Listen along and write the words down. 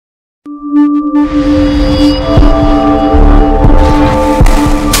Well,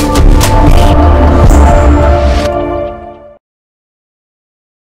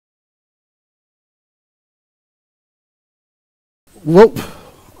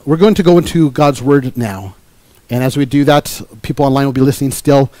 we're going to go into God's Word now. And as we do that, people online will be listening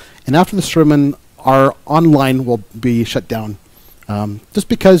still. And after the sermon, our online will be shut down. Just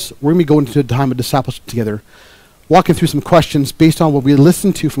because we're going to be going into a time of discipleship together, walking through some questions based on what we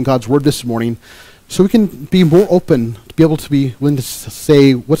listened to from God's Word this morning, so we can be more open, to be able to be willing to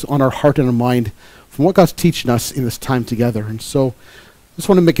say what's on our heart and our mind from what God's teaching us in this time together. And so I just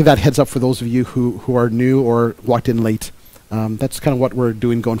want to make that heads up for those of you who are new or walked in late. That's kind of what we're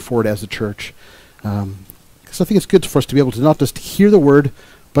doing going forward as a church. Because I think it's good for us to be able to not just hear the Word,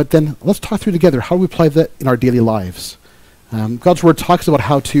 but then let's talk through together. How do we apply that in our daily lives? God's Word talks about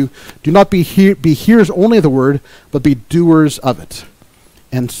how to do not be hearers only of the Word, but be doers of it.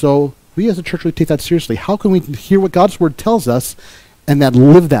 And so we as a church really take that seriously. How can we hear what God's Word tells us and then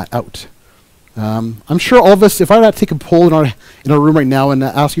live that out? I'm sure all of us, if I were to take a poll in our room right now and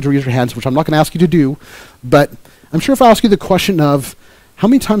ask you to raise your hands, which I'm not going to ask you to do, but I'm sure if I ask you the question of how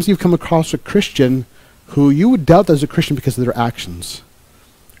many times you've come across a Christian who you would doubt as a Christian because of their actions.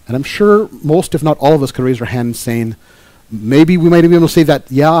 And I'm sure most, if not all of us, could raise our hand saying, maybe we might be able to say that,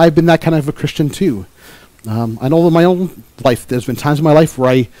 yeah, I've been that kind of a Christian too. I know in my own life, there's been times in my life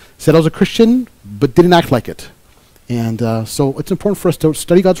where I said I was a Christian, but didn't act like it. And so it's important for us to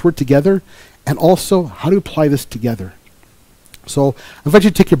study God's Word together, and also how to apply this together. So I invite you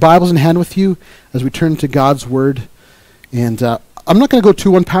to take your Bibles in hand with you as we turn to God's Word. And I'm not going to go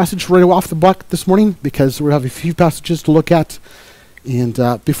to one passage right off the block this morning, because we have a few passages to look at. And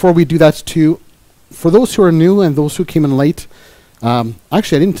before we do that, for those who are new and those who came in late, actually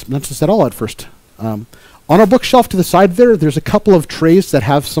I didn't mention this at all at first. On our bookshelf to the side there's a couple of trays that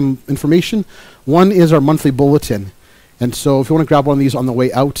have some information. One is our monthly bulletin. And so if you want to grab one of these on the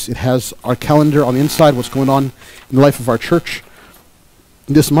way out, it has our calendar on the inside, what's going on in the life of our church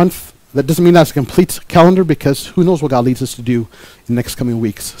this month. That doesn't mean that's a complete calendar, because who knows what God leads us to do in the next coming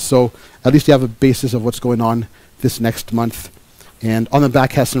weeks. So at least you have a basis of what's going on this next month. And on the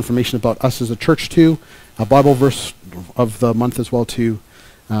back has some information about us as a church too, a Bible verse of the month as well too.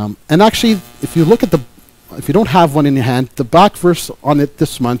 And actually, if you don't have one in your hand, the back verse on it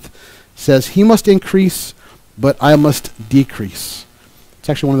this month says, "He must increase, but I must decrease." It's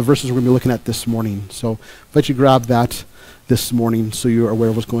actually one of the verses we're going to be looking at this morning. So I invite you to grab that this morning so you're aware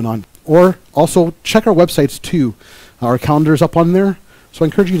of what's going on. Or also check our websites too. Our calendar is up on there. So I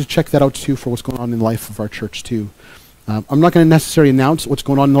encourage you to check that out too for what's going on in the life of our church too. I'm not going to necessarily announce what's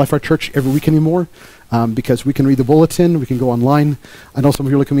going on in the life of our church every week anymore, because we can read the bulletin, we can go online. I know some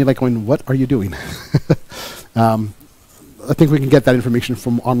of you are looking at me like going, what are you doing? I think we can get that information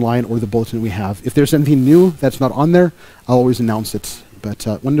from online or the bulletin we have. If there's anything new that's not on there, I'll always announce it. But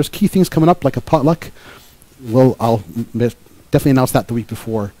when there's key things coming up, like a potluck, I'll definitely announce that the week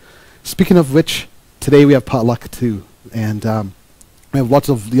before. Speaking of which, today we have potluck too. And we have lots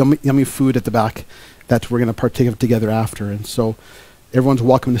of yummy food at the back that we're going to partake of together after. And so everyone's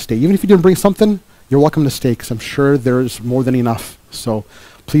welcome to stay. Even if you didn't bring something, you're welcome to stay, because I'm sure there's more than enough. So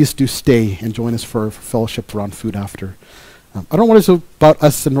please do stay and join us for fellowship around food after. I don't know what it's about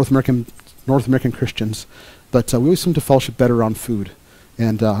us and North American Christians, but we always seem to fellowship better around food.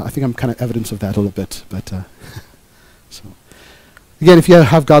 And I think I'm kind of evidence of that a little bit. But so again, if you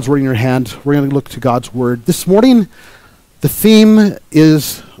have God's Word in your hand, we're going to look to God's Word. This morning, the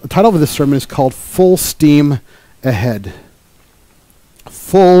title of this sermon is called Full Steam Ahead.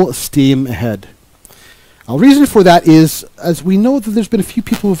 Full Steam Ahead. The reason for that is, as we know that there's been a few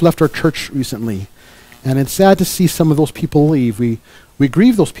people who've left our church recently, and it's sad to see some of those people leave. We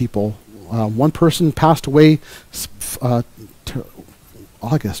grieve those people. One person passed away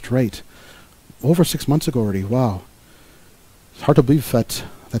August, right? Over 6 months ago already. Wow. It's hard to believe that's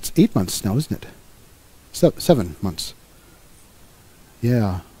 8 months now, isn't it? 7 months.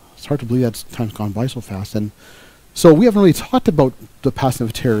 Yeah. It's hard to believe that time's gone by so fast. And so we haven't really talked about the passing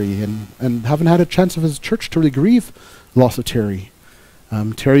of Terry, and haven't had a chance of his church to really grieve the loss of Terry.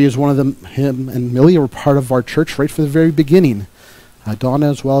 Terry is one of them. Him and Millie were part of our church right from the very beginning. Donna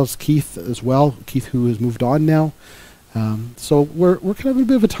as well as Keith as well. Keith, who has moved on now. So we're kind of in a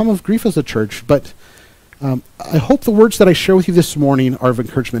bit of a time of grief as a church. But I hope the words that I share with you this morning are of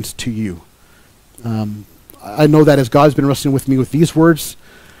encouragement to you. I know that as God's been wrestling with me with these words,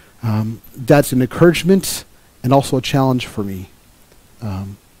 that's an encouragement and also a challenge for me.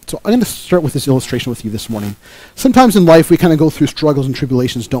 So I'm going to start with this illustration with you this morning. Sometimes in life we kind of go through struggles and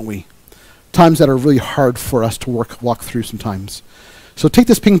tribulations, don't we? Times that are really hard for us to walk through sometimes. So take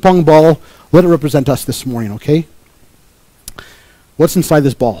this ping pong ball, let it represent us this morning, okay? What's inside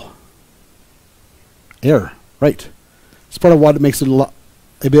this ball? Air, right. It's part of what makes it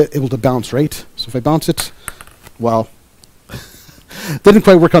able to bounce, right? So if I bounce it, well, didn't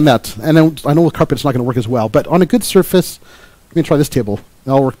quite work on that. And I know the carpet's not going to work as well, but on a good surface, let me try this table.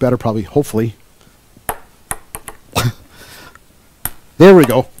 That'll work better probably, hopefully. There we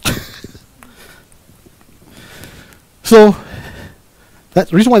go. So that's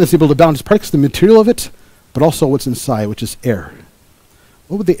the reason why this is able to bounce is partly because of the material of it, but also what's inside, which is air.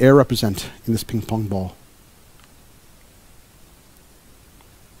 What would the air represent in this ping pong ball?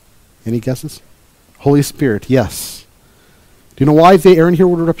 Any guesses? Holy Spirit, yes. Do you know why the air in here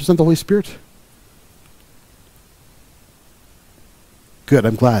would represent the Holy Spirit? Good,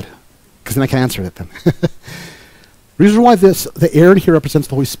 I'm glad, because then I can answer it then. The reason why the air in here represents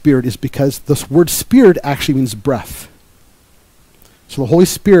the Holy Spirit is because this word spirit actually means breath. So the Holy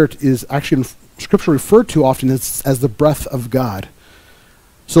Spirit is actually in Scripture referred to often as the breath of God.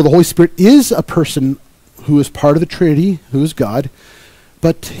 So the Holy Spirit is a person who is part of the Trinity, who is God,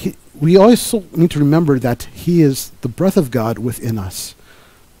 but we also need to remember that he is the breath of God within us.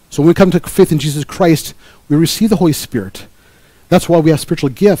 So when we come to faith in Jesus Christ, we receive the Holy Spirit. That's why we have spiritual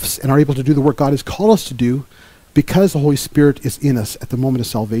gifts and are able to do the work God has called us to do, because the Holy Spirit is in us at the moment of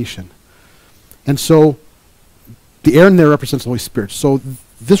salvation. And so the air in there represents the Holy Spirit. So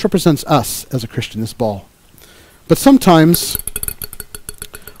this represents us as a Christian, this ball. But sometimes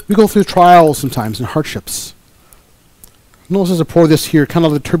we go through trials sometimes and hardships. Notice as I pour this here, kind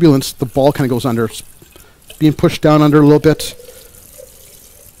of the turbulence, the ball kind of goes under. It's being pushed down under a little bit.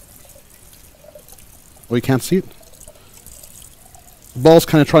 Oh, you can't see it? The ball's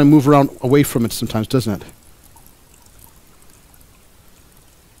kind of trying to move around away from it sometimes, doesn't it?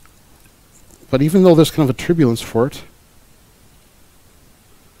 But even though there's kind of a turbulence for it,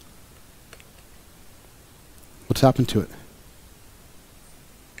 what's happened to it?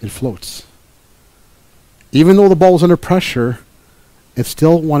 It floats. Even though the ball was under pressure, it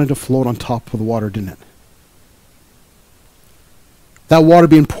still wanted to float on top of the water, didn't it? That water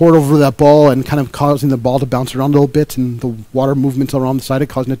being poured over that ball and kind of causing the ball to bounce around a little bit, and the water movements around the side,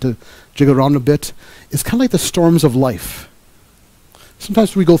 causing it to jiggle around a bit. It's kind of like the storms of life.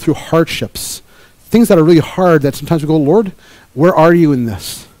 Sometimes we go through hardships, things that are really hard, that sometimes we go, Lord, where are you in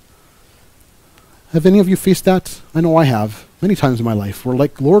this? Have any of you faced that? I know I have, many times in my life. We're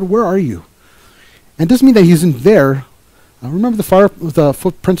like, Lord, where are you? And it doesn't mean that he isn't there. Remember the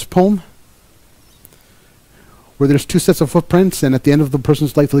footprints poem? Where there's two sets of footprints, and at the end of the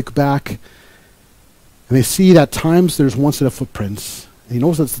person's life they look back, and they see that at times there's one set of footprints, and he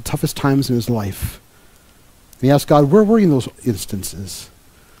knows that's the toughest times in his life. And he asked God, where were you in those instances?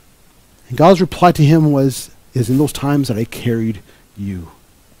 And God's reply to him is in those times that I carried you.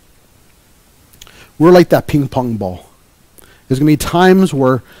 We're like that ping pong ball. There's going to be times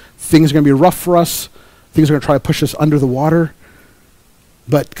where things are going to be rough for us. Things are going to try to push us under the water.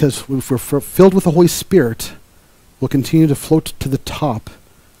 But because if we're filled with the Holy Spirit, we'll continue to float to the top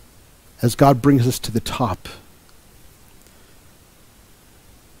as God brings us to the top.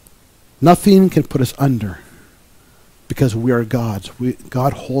 Nothing can put us under, because we are God's.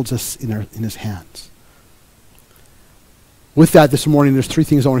 God holds us in his hands. With that, this morning, there's three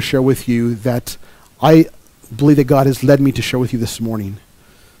things I want to share with you that I believe that God has led me to share with you this morning.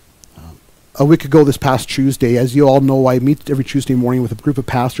 A week ago, this past Tuesday, as you all know, I meet every Tuesday morning with a group of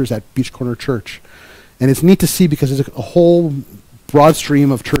pastors at Beach Corner Church. And it's neat to see because there's a whole broad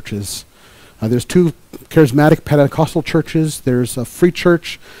stream of churches. There's two charismatic Pentecostal churches. There's a free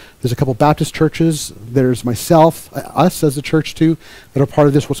church. There's a couple Baptist churches. There's myself, us as a church too, that are part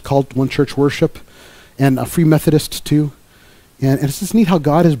of this, what's called One Church Worship, and a Free Methodist too. And it's just neat how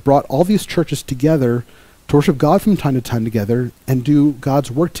God has brought all these churches together to worship God from time to time together and do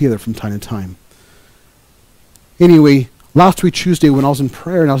God's work together from time to time. Anyway, last week Tuesday when I was in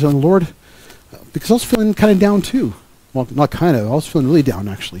prayer and I was saying, Lord, because I was feeling kind of down too. Well, not kind of. I was feeling really down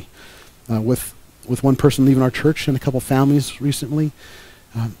actually. With one person leaving our church and a couple families recently.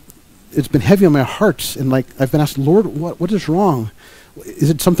 It's been heavy on my heart, and like I've been asking, Lord, what is wrong? Is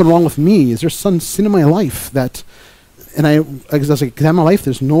it something wrong with me? Is there some sin in my life that, and as I examine my life,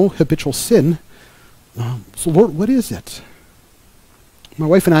 there's no habitual sin. So Lord, what is it? My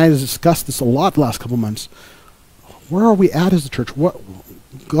wife and I have discussed this a lot the last couple months. Where are we at as a church?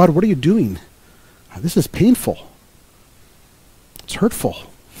 God, what are you doing? This is painful. It's hurtful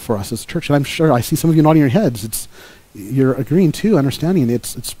for us as a church, and I'm sure I see some of you nodding your heads. You're agreeing too, understanding.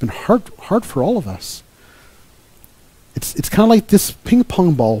 It's been hard for all of us. It's kind of like this ping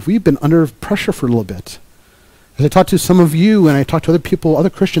pong ball. We've been under pressure for a little bit. As I talk to some of you, and I talk to other people, other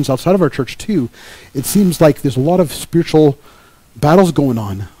Christians outside of our church too, it seems like there's a lot of spiritual battles going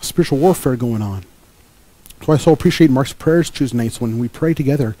on, spiritual warfare going on. So I so appreciate Mark's prayers Tuesday nights when we pray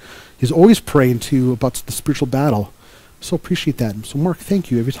together. He's always praying too about the spiritual battle. So appreciate that. So Mark,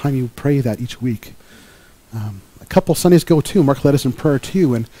 thank you every time you pray that each week. A couple Sundays ago too, Mark led us in prayer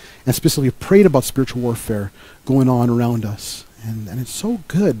too, and specifically prayed about spiritual warfare going on around us. And it's so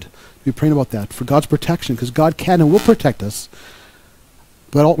good to be praying about that for God's protection, because God can and will protect us.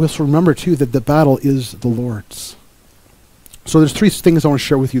 But also remember too that the battle is the Lord's. So there's three things I want to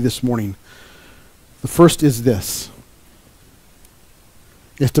share with you this morning. The first is this.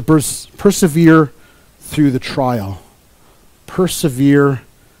 It's to persevere through the trial. Persevere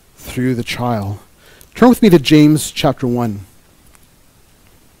through the trial. Turn with me to James chapter 1.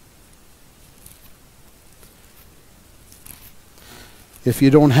 If you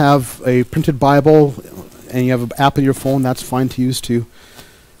don't have a printed Bible and you have an app on your phone, that's fine to use too.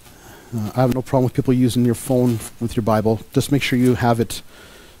 I have no problem with people using your phone with your Bible. Just make sure you have it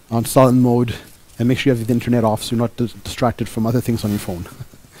on silent mode, and make sure you have the internet off so you're not distracted from other things on your phone.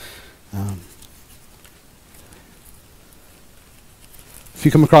 If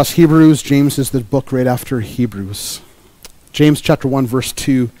you come across Hebrews, James is the book right after Hebrews. James chapter 1, verse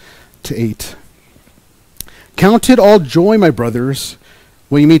 2 to 8. Count it all joy, my brothers,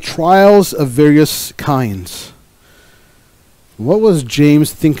 when you meet trials of various kinds. What was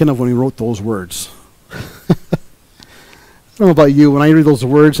James thinking of when he wrote those words? I don't know about you. When I read those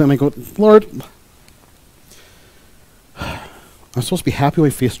words and I go, Lord, I'm supposed to be happy when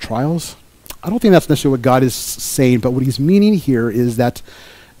I face trials? I don't think that's necessarily what God is saying, but what he's meaning here is that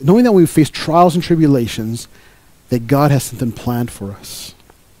knowing that when we face trials and tribulations, that God has something planned for us.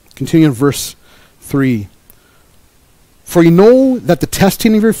 Continue in verse 3. For you know that the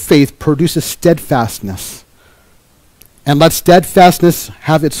testing of your faith produces steadfastness. And let steadfastness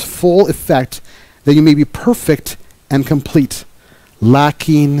have its full effect, that you may be perfect and complete,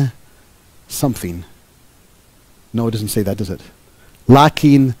 lacking something. No, it doesn't say that, does it?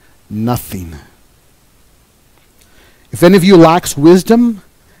 Lacking nothing. If any of you lacks wisdom,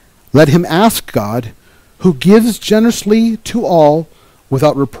 let him ask God, who gives generously to all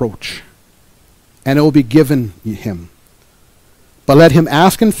without reproach, and it will be given him. But let him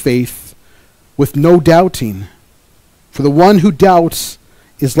ask in faith, with no doubting. For the one who doubts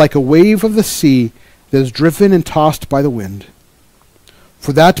is like a wave of the sea that is driven and tossed by the wind.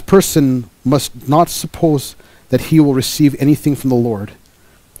 For that person must not suppose that he will receive anything from the Lord.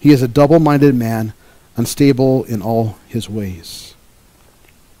 He is a double-minded man, unstable in all his ways.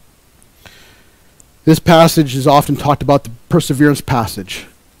 This passage is often talked about the perseverance passage,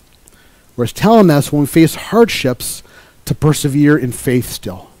 where it's telling us when we face hardships to persevere in faith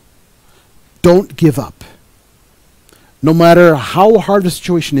still. Don't give up. No matter how hard the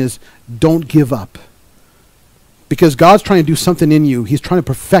situation is, don't give up. Because God's trying to do something in you. He's trying to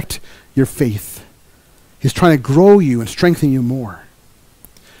perfect your faith. He's trying to grow you and strengthen you more.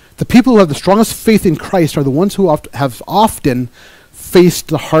 The people who have the strongest faith in Christ are the ones who have often faced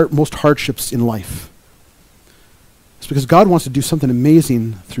the most hardships in life. It's because God wants to do something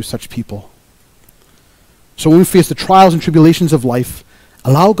amazing through such people. So when we face the trials and tribulations of life,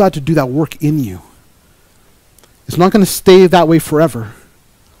 allow God to do that work in you. It's not going to stay that way forever.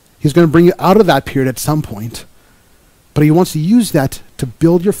 He's going to bring you out of that period at some point. But he wants to use that to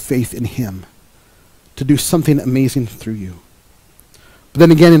build your faith in him, to do something amazing through you. But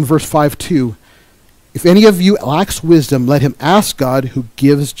then again in verse 5 too, if any of you lacks wisdom, let him ask God, who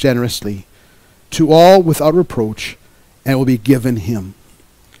gives generously to all without reproach, and it will be given him.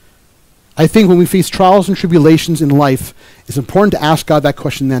 I think when we face trials and tribulations in life, it's important to ask God that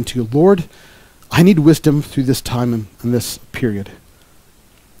question then too. Lord, I need wisdom through this time and this period.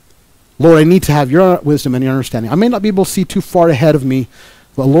 Lord, I need to have your wisdom and your understanding. I may not be able to see too far ahead of me,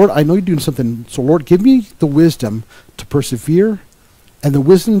 but Lord, I know you're doing something. So Lord, give me the wisdom to persevere and the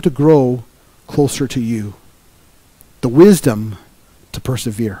wisdom to grow closer to you. The wisdom to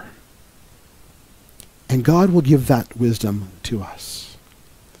persevere. And God will give that wisdom to us.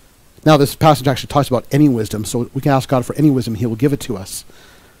 Now this passage actually talks about any wisdom, so we can ask God for any wisdom. He will give it to us.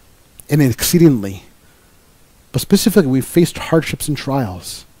 And exceedingly. But specifically, we've faced hardships and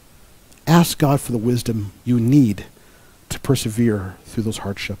trials. Ask God for the wisdom you need to persevere through those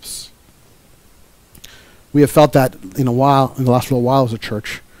hardships. We have felt that in the last little while as a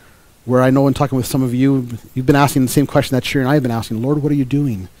church, where I know in talking with some of you, you've been asking the same question that Sherry and I have been asking, Lord, what are you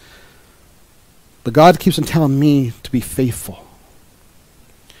doing? But God keeps on telling me to be faithful.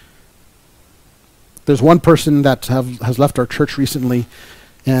 There's one person that has left our church recently,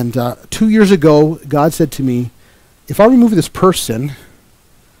 and 2 years ago, God said to me if I remove this person,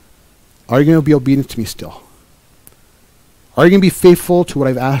 are you going to be obedient to me still? Are you going to be faithful to what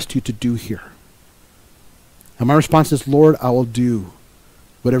I've asked you to do here? And my response is, Lord, I will do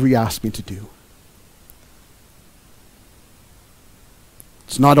whatever you ask me to do.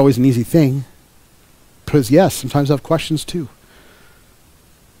 It's not always an easy thing, because yes, sometimes I have questions too.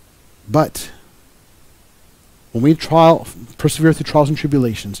 But when we persevere through trials and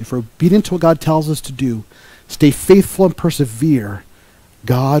tribulations, if we're obedient to what God tells us to do, stay faithful and persevere,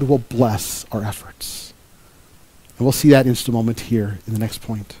 God will bless our efforts. And we'll see that in just a moment here in the next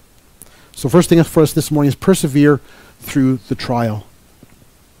point. So first thing for us this morning is persevere through the trial.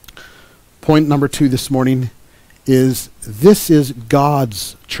 Point number 2 this morning is this is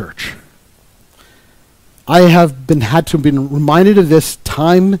God's church. I have had to been reminded of this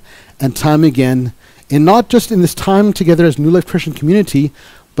time and time again, and not just in this time together as New Life Christian Community,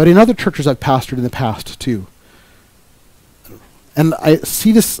 but in other churches I've pastored in the past too. And I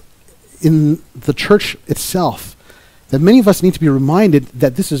see this in the church itself, that many of us need to be reminded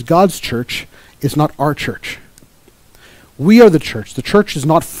that this is God's church, it's not our church. We are the church. The church is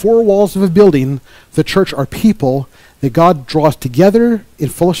not 4 walls of a building. The church are people that God draws together in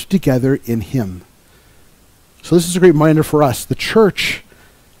fellowship together in Him. So this is a great reminder for us. The church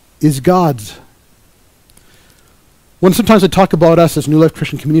is God's. When sometimes I talk about us as New Life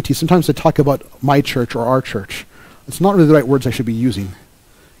Christian Community, sometimes I talk about my church or our church. It's not really the right words I should be using,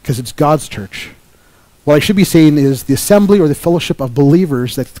 because it's God's church. What I should be saying is the assembly or the fellowship of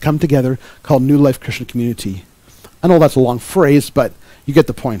believers that come together called New Life Christian Community. I know that's a long phrase, but you get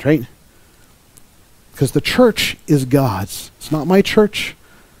the point, right? Because the church is God's. It's not my church.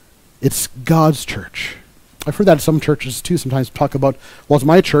 It's God's church. I've heard that in some churches too sometimes talk about, well, it's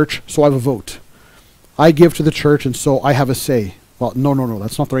my church, so I have a vote. I give to the church, and so I have a say. Well, no,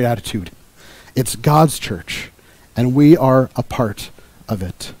 that's not the right attitude. It's God's church, and we are a part of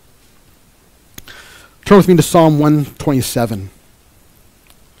it. Turn with me to Psalm 127.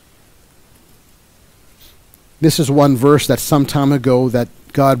 This is one verse that some time ago that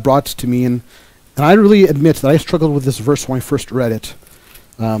God brought to me, and I really admit that I struggled with this verse when I first read it.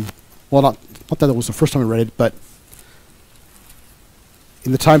 Well, not that it was the first time I read it, but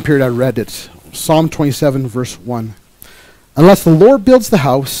in the time period I read it. Psalm 27, verse 1. Unless the Lord builds the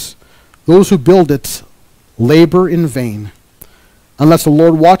house, those who build it labor in vain. Unless the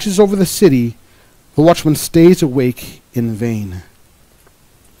Lord watches over the city, the watchman stays awake in vain.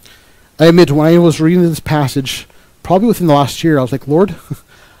 I admit, when I was reading this passage, probably within the last year, I was like, Lord,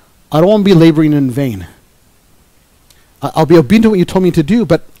 I don't want to be laboring in vain. I'll be obedient to what you told me to do,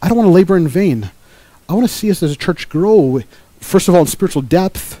 but I don't want to labor in vain. I want to see us as a church grow, first of all, in spiritual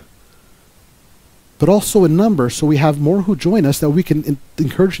depth, but also in number, so we have more who join us, that we can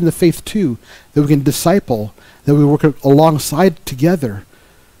encourage in the faith too, that we can disciple, that we work alongside together,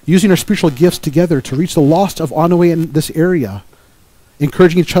 using our spiritual gifts together to reach the lost of Onaway in this area,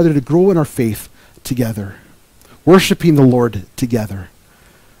 encouraging each other to grow in our faith together, worshiping the Lord together,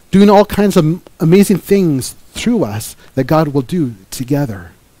 doing all kinds of amazing things through us that God will do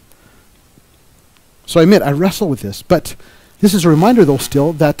together. So I admit, I wrestle with this, but this is a reminder, though,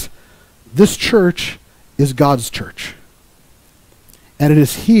 still, that this church is God's church, and it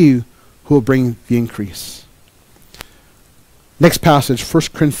is He who will bring the increase. Next passage, 1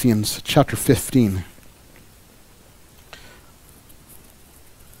 Corinthians chapter 15.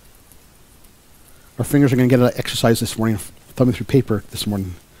 Our fingers are going to get an exercise this morning, thumbing through paper this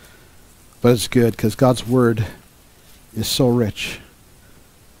morning. But it's good, because God's word is so rich.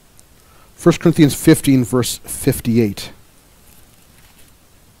 1 Corinthians 15, verse 58.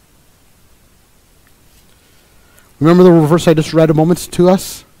 Remember the verse I just read a moment to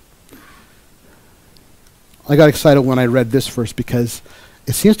us? I got excited when I read this verse because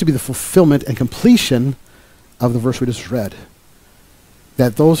it seems to be the fulfillment and completion of the verse we just read.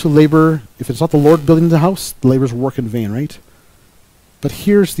 That those who labor, if it's not the Lord building the house, the laborers work in vain, right? But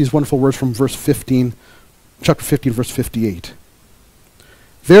here's these wonderful words from verse 15, chapter 15, verse 58.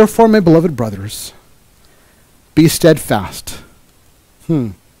 Therefore, my beloved brothers, be steadfast.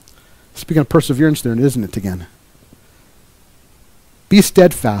 Speaking of perseverance there, isn't it again? Be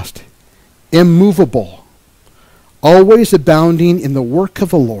steadfast, immovable, always abounding in the work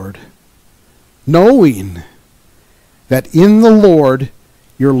of the Lord, knowing that in the Lord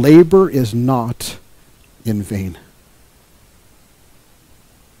your labor is not in vain.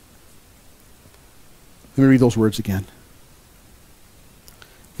 Let me read those words again.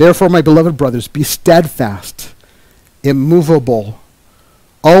 Therefore, my beloved brothers, be steadfast, immovable,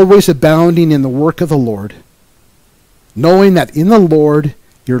 always abounding in the work of the Lord, knowing that in the Lord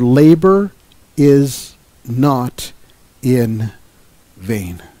your labor is not in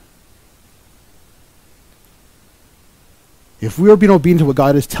vain. If we are being obedient to what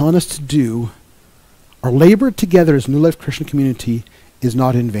God is telling us to do, our labor together as New Life Christian Community is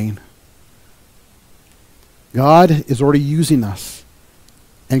not in vain. God is already using us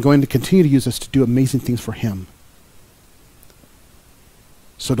and going to continue to use us to do amazing things for Him.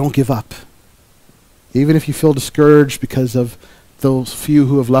 So don't give up. Even if you feel discouraged because of those few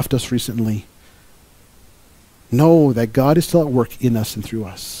who have left us recently, know that God is still at work in us and through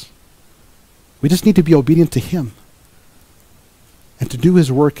us. We just need to be obedient to Him and to do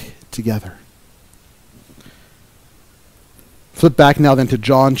His work together. Flip back now then to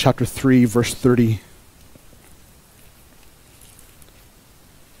John chapter 3, verse 30.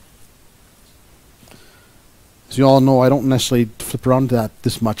 As you all know, I don't necessarily flip around to that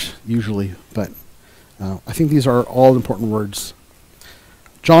this much usually, but I think these are all important words.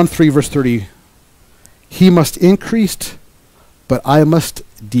 John 3, verse 30. He must increase, but I must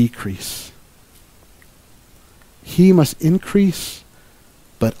decrease. He must increase,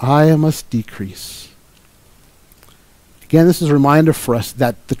 but I must decrease. Again, this is a reminder for us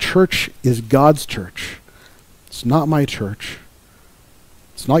that the church is God's church. It's not my church.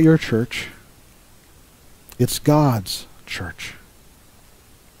 It's not your church. It's God's church.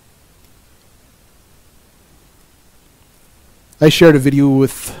 I shared a video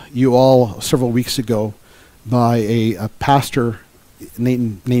with you all several weeks ago by a pastor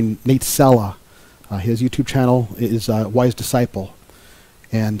named Nate Sella. His YouTube channel is Wise Disciple.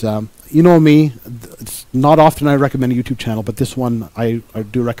 And you know me, it's not often I recommend a YouTube channel, but this one I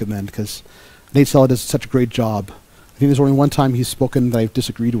do recommend because Nate Sella does such a great job. I think there's only one time he's spoken that I've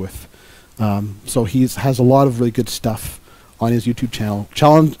disagreed with. So he has a lot of really good stuff on his YouTube channel.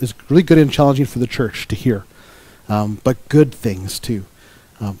 Challenge is really good and challenging for the church to hear, but good things too.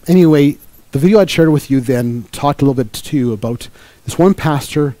 Anyway, the video I'd shared with you then talked a little bit too about this one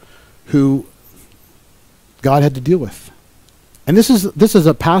pastor who God had to deal with. And this is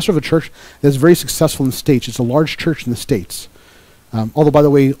a pastor of a church that's very successful in the States. It's a large church in the States. Although, by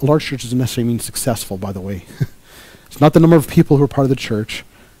the way, a large church doesn't necessarily mean successful, by the way. It's not the number of people who are part of the church.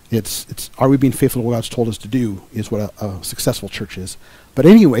 It's are we being faithful to what God's told us to do is what a successful church is. But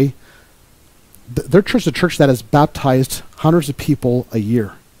anyway, their church is a church that has baptized hundreds of people a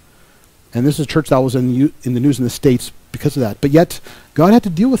year. And this is a church that was in the news in the States because of that. But yet, God had to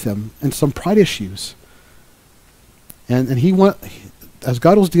deal with them and some pride issues. And as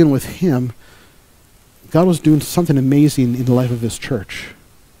God was dealing with him, God was doing something amazing in the life of this church.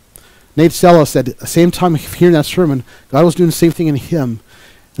 Nate Sella said, at the same time hearing that sermon, God was doing the same thing in him.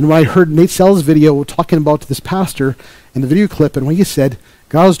 And when I heard Nate Sella's video talking about this pastor in the video clip, and when he said,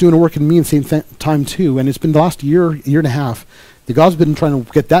 God was doing a work in me at the same time too, and it's been the last year and a half, that God's been trying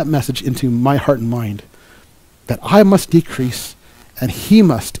to get that message into my heart and mind, that I must decrease and He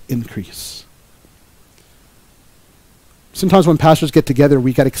must increase. Sometimes when pastors get together,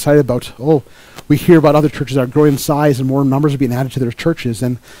 we get excited about, we hear about other churches that are growing in size and more numbers are being added to their churches.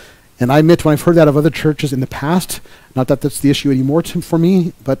 And I admit, when I've heard that of other churches in the past, not that that's the issue anymore for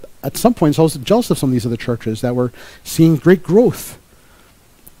me, but at some points I was jealous of some of these other churches that were seeing great growth.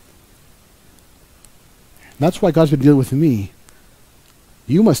 And that's why God's been dealing with me.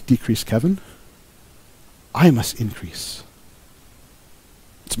 You must decrease, Kevin. I must increase.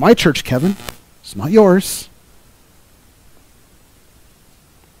 It's my church, Kevin. It's not yours.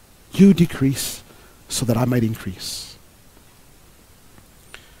 You decrease so that I might increase.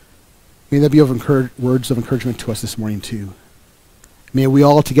 May that be words of encouragement to us this morning too. May we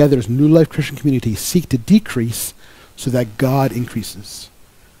all together as New Life Christian Community seek to decrease so that God increases.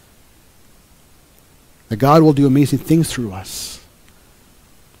 That God will do amazing things through us.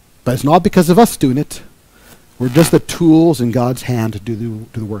 But it's not because of us doing it. We're just the tools in God's hand to do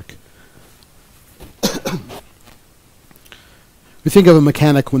the work. We think of a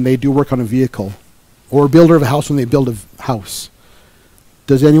mechanic when they do work on a vehicle, or a builder of a house when they build a house.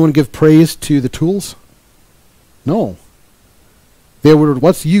 Does anyone give praise to the tools? No. They were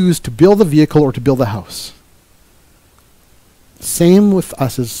what's used to build the vehicle or to build the house. Same with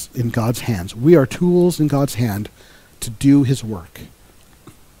us as in God's hands. We are tools in God's hand to do His work.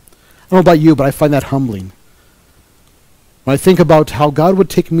 I don't know about you, but I find that humbling. When I think about how God would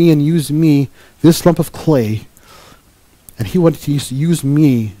take me and use me, this lump of clay, and He wanted to use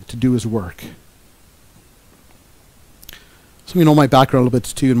me to do His work. Some of you know my background a little bit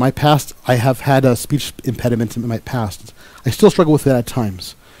too. In my past, I have had a speech impediment in my past. I still struggle with it at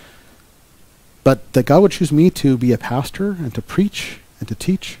times. But that God would choose me to be a pastor and to preach and to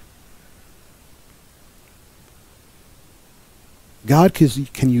teach. God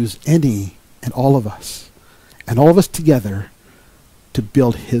can use any and all of us. and all of us together to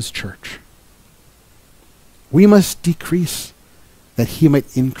build his church. We must decrease that he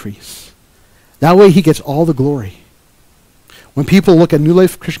might increase. That way he gets all the glory. When people look at New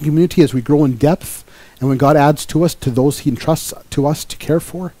Life Christian Community as we grow in depth, and when God adds to us, to those he entrusts to us to care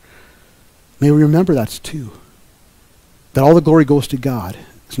for, may we remember that too. That all the glory goes to God.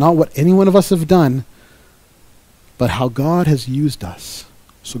 It's not what any one of us have done, but how God has used us.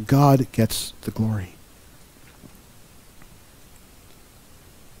 So God gets the glory.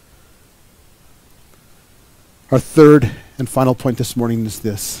 Our third and final point this morning is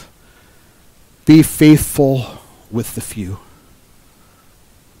this: be faithful with the few.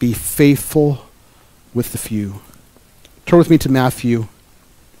 Be faithful with the few. Turn with me to Matthew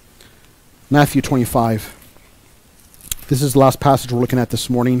 25. This is the last passage we're looking at this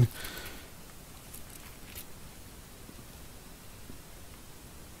morning.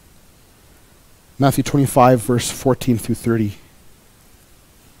 Matthew 25, verse 14 through 30.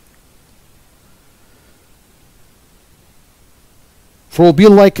 For it will be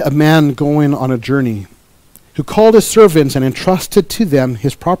like a man going on a journey, who called his servants and entrusted to them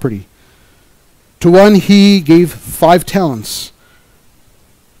his property. To one he gave 5 talents,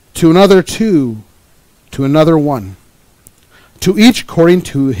 to another 2, to another 1, to each according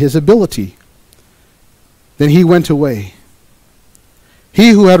to his ability. Then he went away. He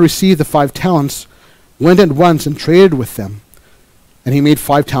who had received the 5 talents went at once and traded with them, and he made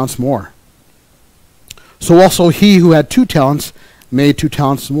 5 talents more. So also he who had 2 talents made 2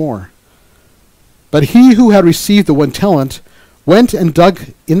 talents more. But he who had received the 1 talent went and dug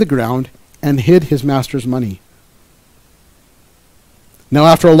in the ground and hid his master's money. Now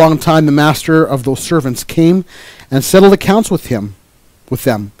after a long time the master of those servants came and settled accounts with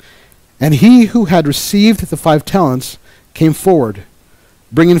them. And he who had received the 5 talents came forward,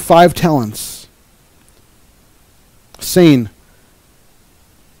 bringing 5 talents, saying,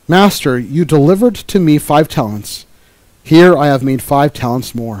 Master, you delivered to me 5 talents. Here I have made 5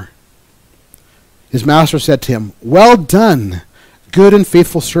 talents more. His master said to him, Well done, good and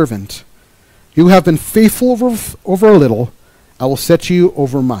faithful servant. You have been faithful over a little. I will set you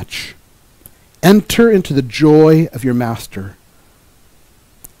over much. Enter into the joy of your master.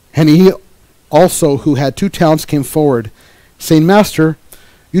 And he also, who had 2 talents, came forward, saying, Master,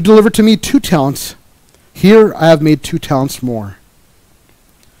 you delivered to me 2 talents. Here I have made 2 talents more.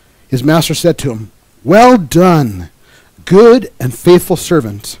 His master said to him, Well done, good and faithful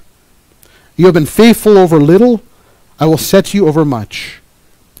servant. You have been faithful over little. I will set you over much.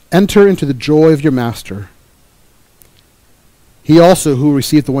 Enter into the joy of your master. He also, who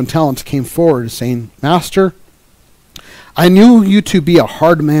received the 1 talent, came forward, saying, Master, I knew you to be a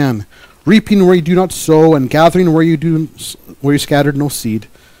hard man, reaping where you do not sow, and gathering where you scattered no seed.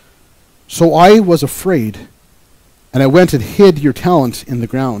 So I was afraid, and I went and hid your talent in the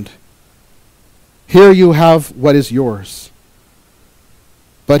ground. Here you have what is yours.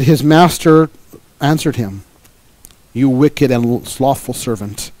 But his master answered him, You wicked and slothful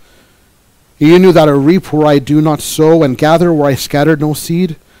servant. You knew that I reap where I do not sow, and gather where I scattered no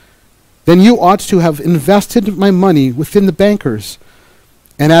seed. Then you ought to have invested my money within the bankers,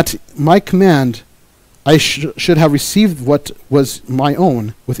 and at my command I should have received what was my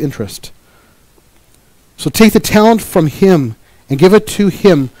own with interest. So take the talent from him and give it to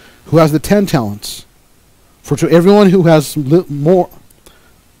him who has the 10 talents. For to everyone who has more,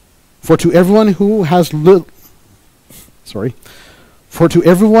 for to everyone who has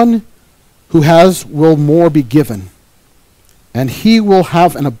will more be given, and he will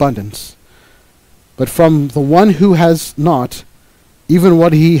have an abundance. But from the one who has not, even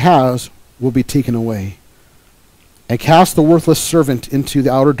what he has will be taken away. And cast the worthless servant into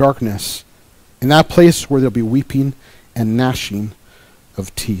the outer darkness, in that place where there will be weeping and gnashing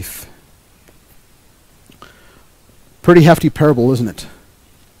of teeth. Pretty hefty parable, isn't it?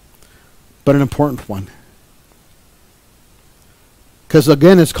 But an important one. Because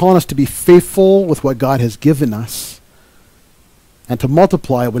again, it's calling us to be faithful with what God has given us and to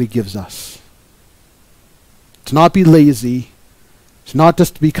multiply what he gives us. To not be lazy. To not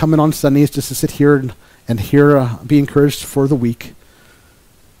just be coming on Sundays just to sit here and be encouraged for the week.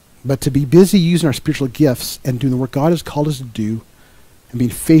 But to be busy using our spiritual gifts and doing the work God has called us to do and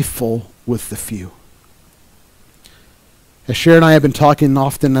being faithful with the few. As Sharon and I have been talking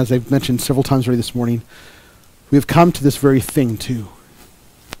often, as I've mentioned several times already this morning, we have come to this very thing too.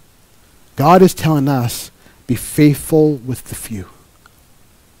 God is telling us, be faithful with the few.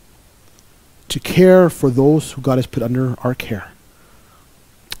 To care for those who God has put under our care.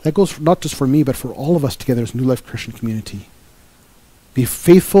 That goes not just for me, but for all of us together as New Life Christian Community. Be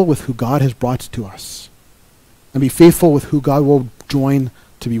faithful with who God has brought to us. and be faithful with who God will join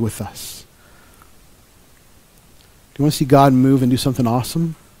to be with us. Do you want to see God move and do something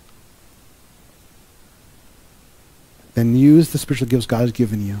awesome? Then use the spiritual gifts God has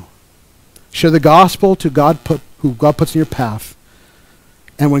given you. Share the gospel to who God puts in your path.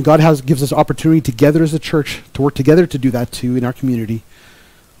 And when God gives us opportunity together as a church to work together to do that too in our community,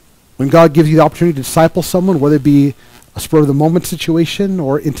 when God gives you the opportunity to disciple someone, whether it be a spur-of-the-moment situation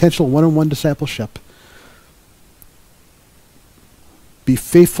or intentional one-on-one discipleship, be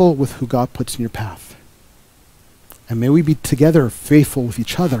faithful with who God puts in your path. And may we be together faithful with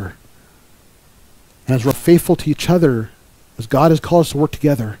each other. And as we're faithful to each other, as God has called us to work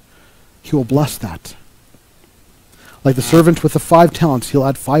together, he will bless that. Like the servant with the 5 talents, he'll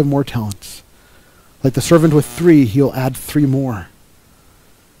add 5 more talents. Like the servant with 3, he'll add 3 more.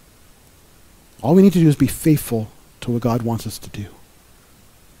 All we need to do is be faithful to what God wants us to do.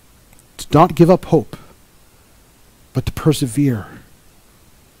 To not give up hope, but to persevere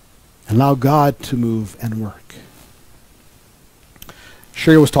and allow God to move and work.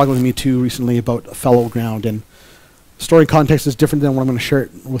 Sherry was talking with me too recently about fallow ground, and story context is different than what I'm going to share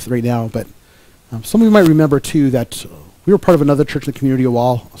it with right now, but some of you might remember too that we were part of another church in the community a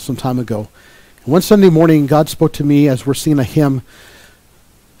while, some time ago. And one Sunday morning, God spoke to me as we're singing a hymn,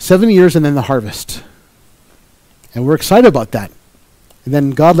 7 years and then the harvest. And we're excited about that. And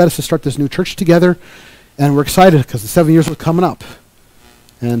then God led us to start this new church together, and we're excited because the 7 years were coming up.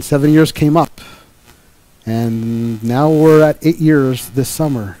 And 7 years came up. And now we're at 8 years this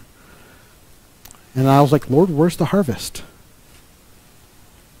summer. And I was like, Lord, where's the harvest?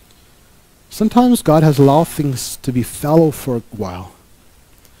 Sometimes God has allowed things to be fallow for a while.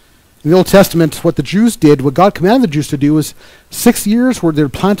 In the Old Testament, what the Jews did, what God commanded the Jews to do was 6 years where they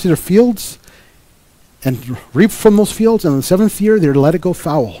planted their fields and reaped from those fields, and in the 7th year, they're to let it go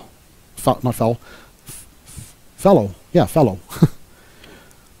fallow. Not fallow. Fallow. Yeah, fallow.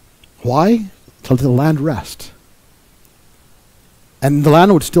 Why? To let the land rest. And the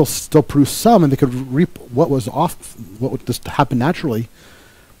land would still produce some, and they could reap what was off, what would just happen naturally.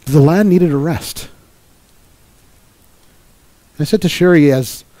 But the land needed a rest. And I said to Sherry,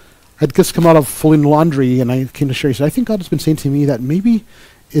 as I'd just come out of folding laundry, and I came to Sherry and said, I think God has been saying to me that maybe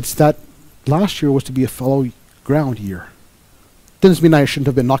it's that last year was to be a fallow ground year. Doesn't mean I shouldn't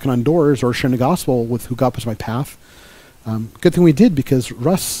have been knocking on doors or sharing the gospel with who God puts in my path. Good thing we did, because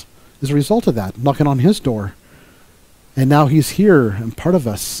Russ is a result of that, knocking on his door. And now he's here and part of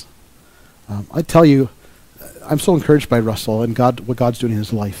us. I tell you, I'm so encouraged by Russell and what God's doing in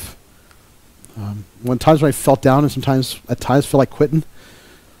his life. When times when I felt down and sometimes at times felt like quitting,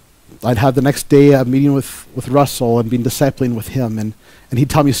 I'd have the next day a meeting with Russell and being discipling with him, and he'd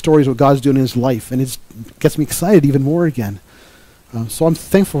tell me stories of what God's doing in his life, and it gets me excited even more again. So I'm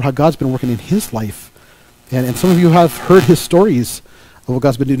thankful for how God's been working in his life. And some of you have heard his stories of what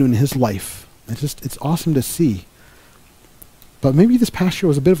God's been doing in his life. It's awesome to see. But maybe this past year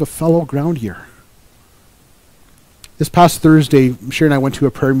was a bit of a fallow ground year. This past Thursday, Sherry and I went to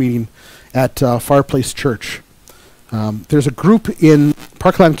a prayer meeting at Fireplace Church. There's a group in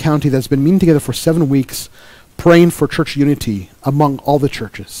Parkland County that's been meeting together for 7 weeks, praying for church unity among all the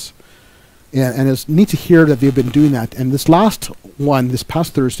churches. And it's neat to hear that they've been doing that. And this last one, this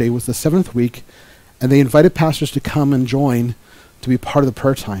past Thursday, was the 7th week, and they invited pastors to come and join to be part of the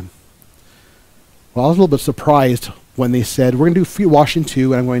prayer time. Well, I was a little bit surprised when they said, we're going to do feet washing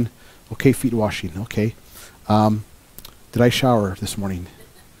too, and I'm going, okay, feet washing, okay. Did I shower this morning?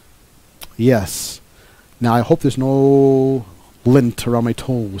 Yes. Now, I hope there's no lint around my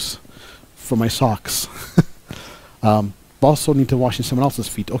toes for my socks. Also need to wash someone else's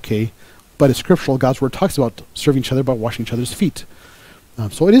feet, okay. But it's scriptural. God's word talks about serving each other by washing each other's feet.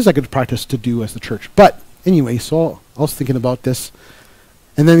 So it is a good practice to do as the church. But anyway, so I was thinking about this.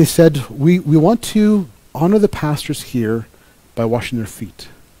 And then they said, we want to honor the pastors here by washing their feet.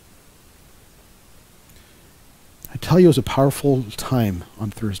 I tell you, it was a powerful time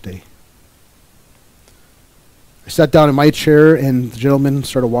on Thursday. I sat down in my chair, and the gentleman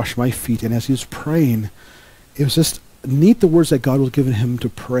started washing my feet. And as he was praying, it was just neat, the words that God was giving him to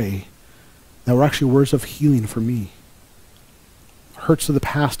pray that were actually words of healing for me. Hurts of the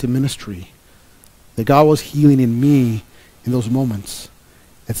past in ministry. That God was healing in me in those moments.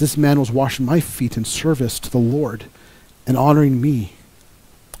 As this man was washing my feet in service to the Lord and honoring me.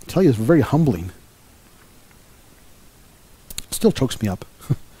 I tell you, it's very humbling. It still chokes me up.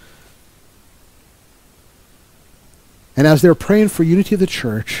 And as they're praying for unity of the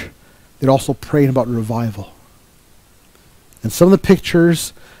church, they're also praying about revival. And some of the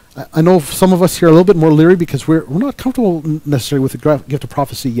pictures, I know some of us here are a little bit more leery because we're not comfortable necessarily with the gift of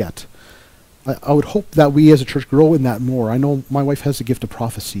prophecy yet. I would hope that we as a church grow in that more. I know my wife has a gift of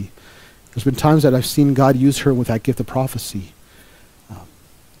prophecy. There's been times that I've seen God use her with that gift of prophecy.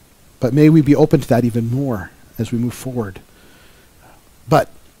 But may we be open to that even more as we move forward. But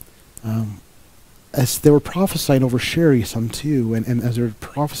as they were prophesying over Sherry some too, and as they were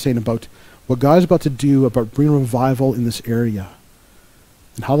prophesying about what God is about to do, about bringing revival in this area,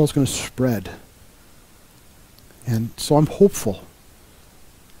 and how that's going to spread. And so I'm hopeful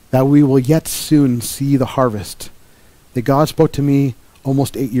that we will yet soon see the harvest that God spoke to me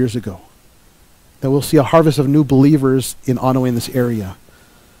almost 8 years ago. That we'll see a harvest of new believers in Onaway in this area.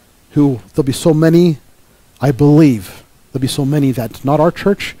 There'll be so many, I believe, there'll be so many that not our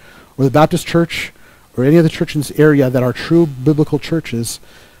church or the Baptist church or any other church in this area that are true biblical churches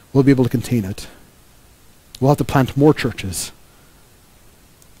will be able to contain it. We'll have to plant more churches.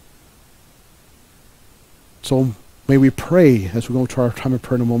 So may we pray as we go to our time of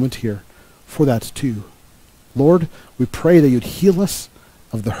prayer in a moment here for that too. Lord, we pray that you'd heal us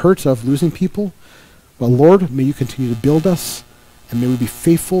of the hurt of losing people. But Lord, may you continue to build us, and may we be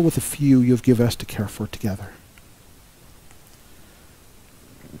faithful with the few you have given us to care for together.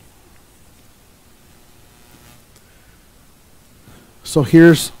 So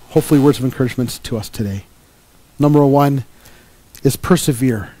here's hopefully words of encouragement to us today. Number one is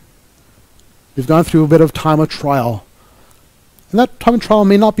persevere. We've gone through a bit of time of trial. And that time of trial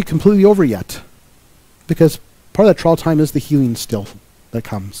may not be completely over yet, because part of that trial time is the healing still that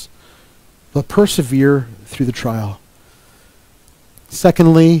comes. But persevere through the trial.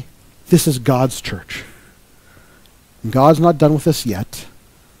 Secondly, this is God's church. And God's not done with us yet.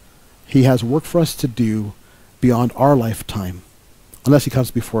 He has work for us to do beyond our lifetime, unless he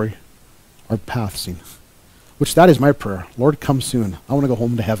comes before our passing. Which that is my prayer. Lord, come soon. I want to go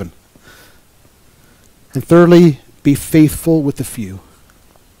home to heaven. And thirdly, be faithful with the few.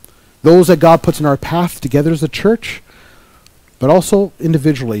 Those that God puts in our path together as a church, but also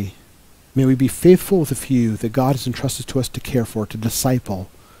individually, may we be faithful with the few that God has entrusted to us to care for, to disciple,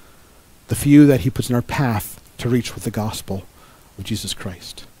 the few that he puts in our path to reach with the gospel of Jesus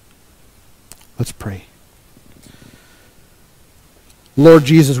Christ. Let's pray. Lord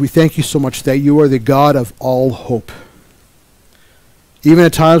Jesus, we thank you so much that you are the God of all hope. Even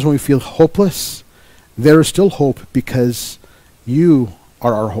at times when we feel hopeless, there is still hope because you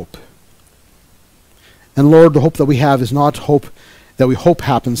are our hope. And Lord, the hope that we have is not hope that we hope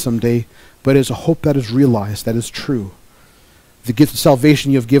happens someday, but is a hope that is realized, that is true. The gift of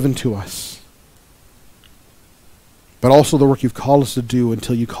salvation you have given to us, but also the work you've called us to do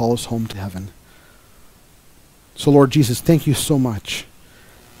until you call us home to heaven. So Lord Jesus, thank you so much.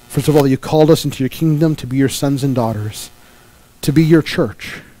 First of all, that you called us into your kingdom to be your sons and daughters, to be your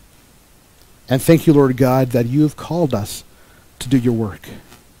church. And thank you, Lord God, that you have called us to do your work.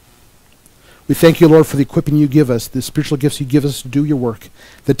 We thank you, Lord, for the equipping you give us, the spiritual gifts you give us to do your work,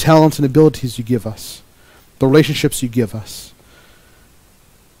 the talents and abilities you give us, the relationships you give us.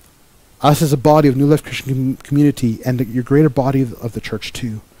 Us as a body of New Life Christian Community and your greater body of the church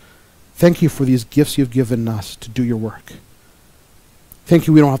too. Thank you for these gifts you've given us to do your work. Thank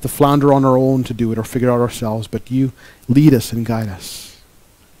you we don't have to flounder on our own to do it or figure it out ourselves, but you lead us and guide us.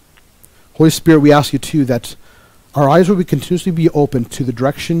 Holy Spirit, we ask you too that our eyes will continuously be open to the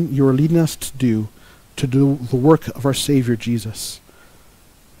direction you are leading us to do the work of our Savior Jesus,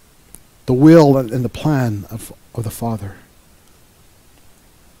 the will and the plan of the Father.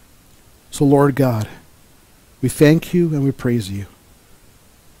 So Lord God, we thank you and we praise you.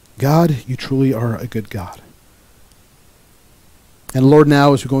 God, you truly are a good God. And Lord,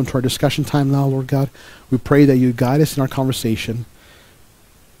 now as we go into our discussion time now, Lord God, we pray that you guide us in our conversation.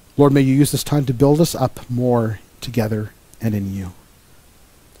 Lord, may you use this time to build us up more together and in you.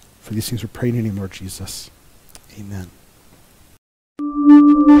 For these things we pray in your name, Lord Jesus. Amen.